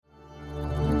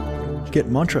Get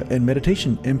mantra and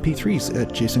meditation MP3s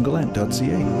at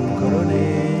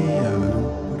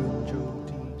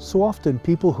jasongallant.ca. So often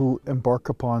people who embark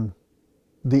upon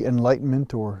the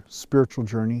enlightenment or spiritual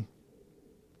journey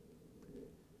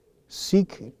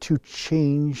seek to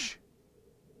change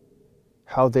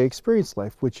how they experience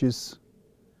life, which is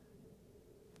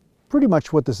pretty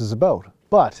much what this is about.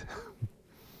 But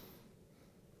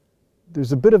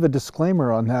there's a bit of a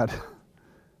disclaimer on that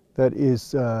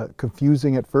is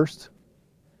confusing at first.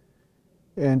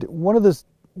 And one of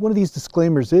these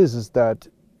disclaimers is that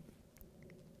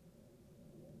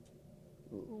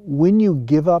when you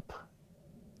give up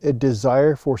a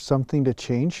desire for something to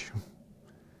change,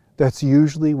 that's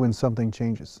usually when something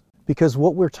changes. Because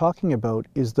what we're talking about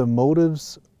is the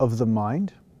motives of the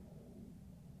mind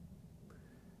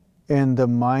and the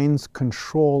mind's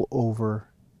control over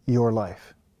your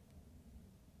life.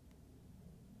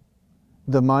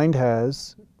 The mind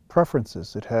has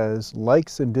preferences, it has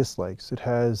likes and dislikes, it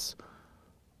has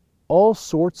all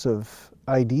sorts of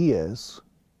ideas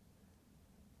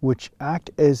which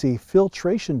act as a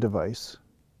filtration device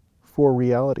for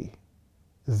reality,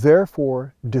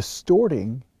 therefore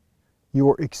distorting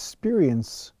your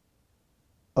experience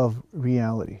of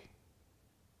reality.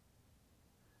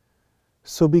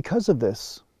 So because of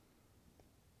this,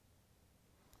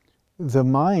 the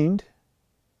mind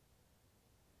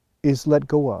is let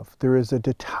go of. There is a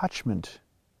detachment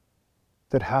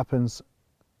that happens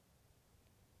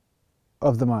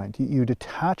of the mind. You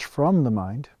detach from the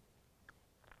mind,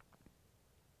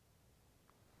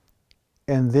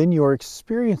 and then your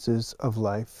experiences of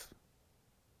life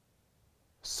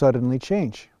suddenly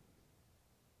change.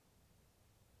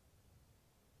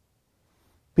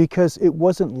 Because it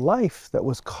wasn't life that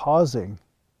was causing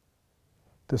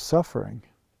the suffering.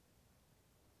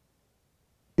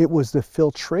 It was the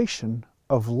filtration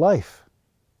of life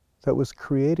that was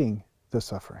creating the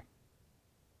suffering.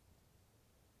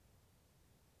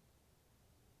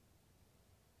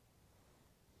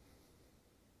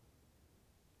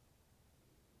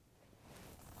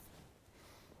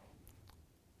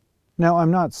 Now,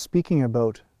 I'm not speaking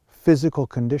about physical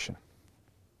condition.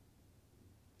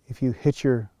 If you hit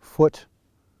your foot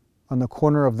on the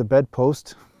corner of the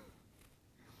bedpost,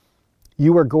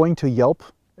 you are going to yelp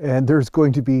and there's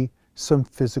going to be some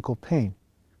physical pain.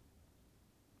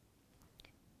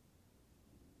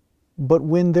 But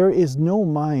when there is no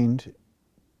mind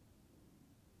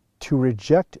to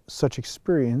reject such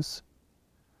experience,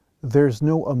 there's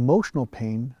no emotional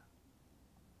pain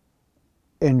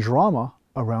and drama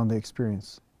around the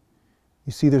experience.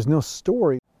 You see, there's no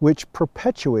story which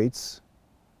perpetuates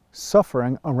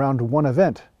suffering around one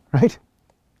event, right?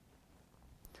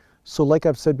 So like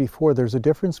I've said before, there's a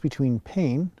difference between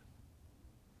pain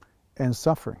and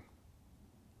suffering.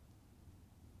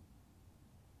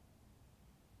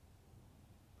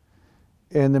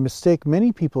 And the mistake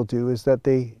many people do is that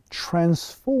they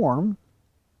transform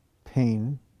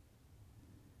pain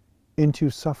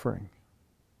into suffering.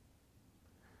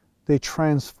 They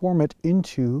transform it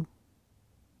into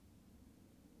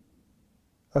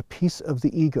a piece of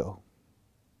the ego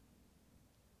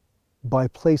by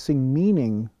placing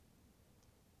meaning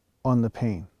on the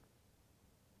pain.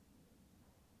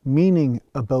 Meaning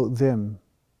about them,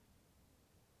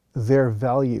 their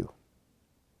value.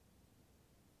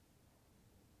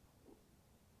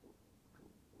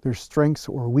 Their strengths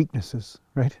or weaknesses,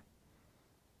 right?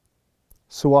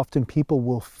 So often people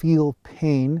will feel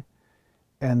pain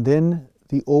and then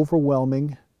the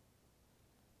overwhelming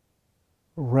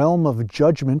realm of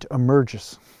judgment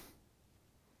emerges.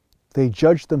 They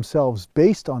judge themselves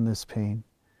based on this pain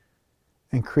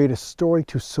and create a story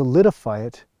to solidify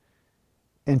it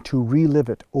and to relive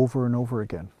it over and over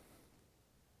again.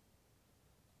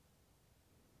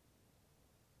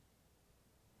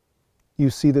 You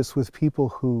see this with people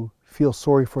who feel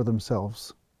sorry for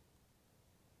themselves.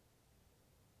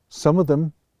 Some of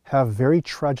them have very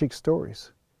tragic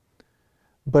stories.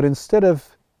 But instead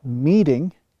of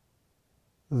meeting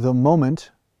the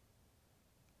moment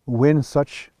when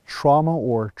such trauma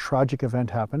or tragic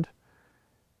event happened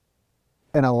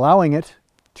and allowing it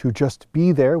to just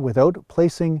be there without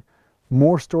placing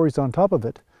more stories on top of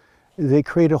it, they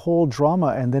create a whole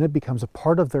drama, and then it becomes a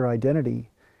part of their identity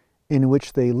in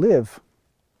which they live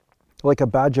like a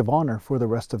badge of honor for the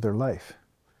rest of their life,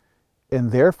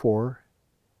 and therefore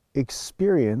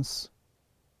experience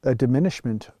a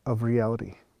diminishment of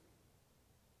reality.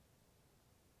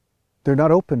 They're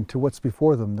not open to what's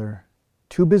before them. They're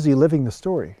too busy living the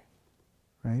story,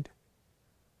 right?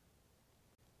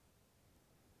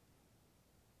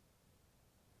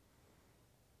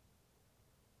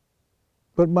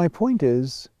 But my point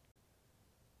is,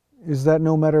 is that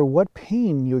no matter what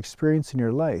pain you experience in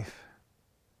your life,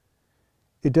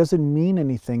 it doesn't mean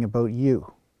anything about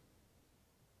you.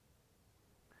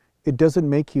 It doesn't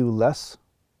make you less.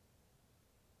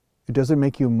 It doesn't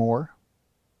make you more.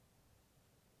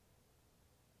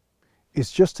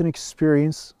 It's just an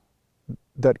experience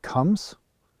that comes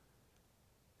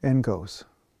and goes.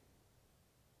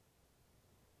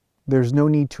 There's no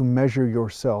need to measure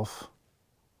yourself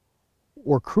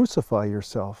or crucify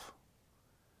yourself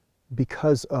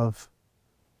because of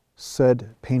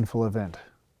said painful event.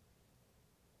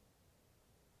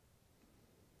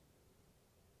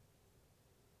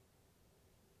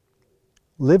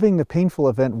 Living the painful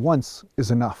event once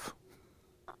is enough.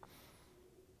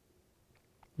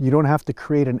 You don't have to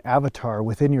create an avatar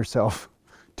within yourself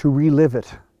to relive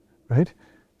it, right?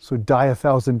 So die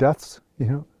 1,000 deaths, you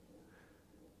know.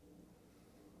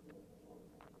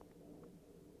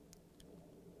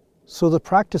 So the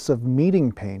practice of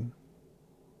meeting pain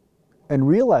and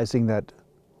realizing that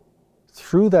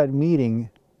through that meeting,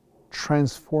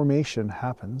 transformation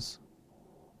happens,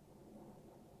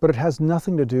 but it has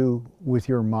nothing to do with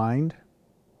your mind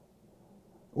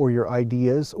or your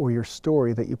ideas or your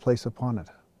story that you place upon it.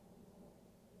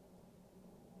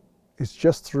 It's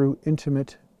just through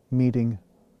intimate meeting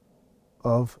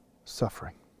of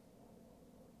suffering.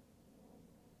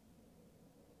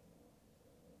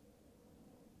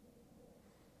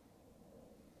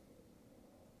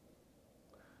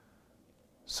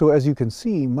 So as you can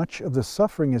see, much of the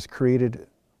suffering is created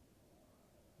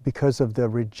because of the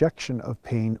rejection of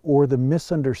pain or the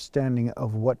misunderstanding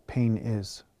of what pain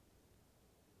is.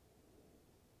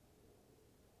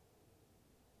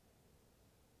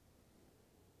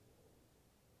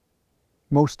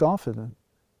 Most often,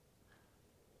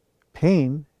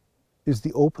 pain is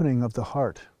the opening of the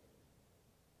heart.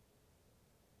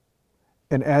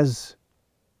 And as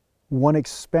one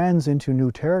expands into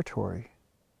new territory,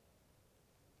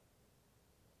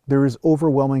 there is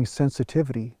overwhelming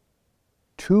sensitivity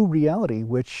to reality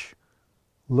which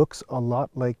looks a lot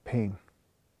like pain.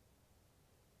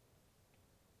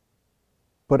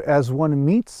 But as one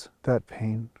meets that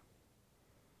pain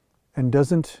and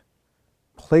doesn't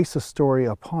place a story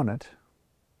upon it,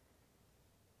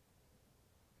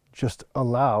 just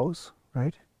allows,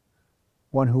 right?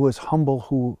 One who is humble,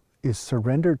 who is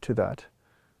surrendered to that,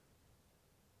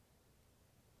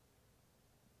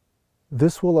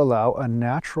 this will allow a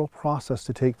natural process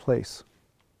to take place,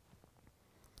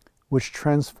 which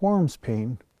transforms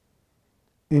pain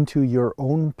into your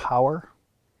own power,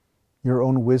 your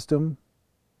own wisdom,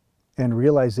 and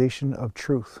realization of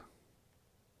truth.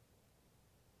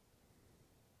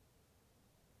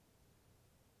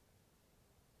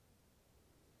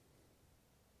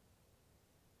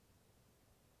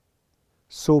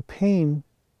 So pain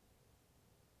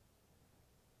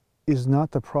is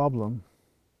not the problem.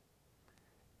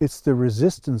 It's the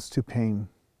resistance to pain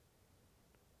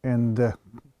and the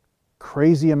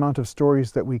crazy amount of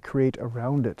stories that we create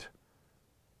around it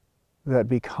that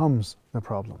becomes the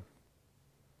problem,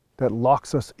 that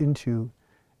locks us into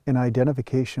an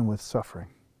identification with suffering.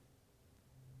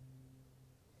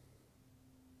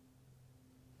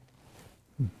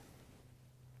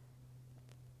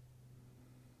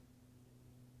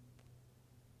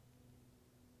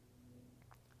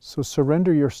 So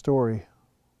surrender your story.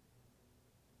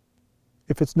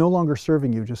 If it's no longer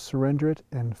serving you, just surrender it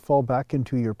and fall back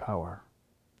into your power.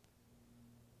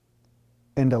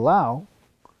 And allow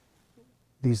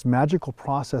these magical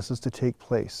processes to take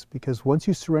place, because once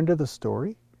you surrender the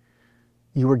story,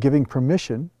 you are giving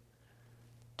permission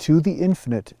to the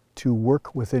infinite to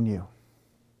work within you.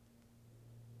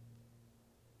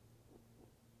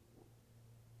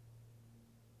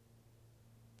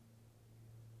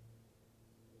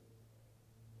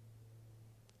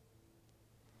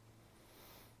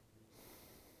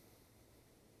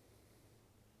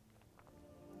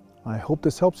 I hope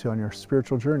this helps you on your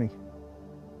spiritual journey.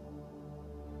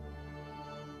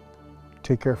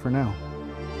 Take care for now.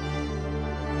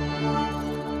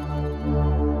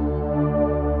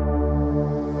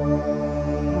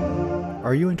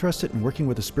 Are you interested in working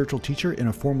with a spiritual teacher in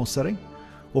a formal setting?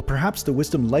 Well, perhaps the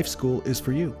Wisdom Life School is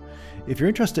for you. If you're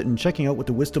interested in checking out what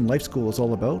the Wisdom Life School is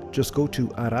all about, just go to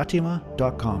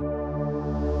aratima.com.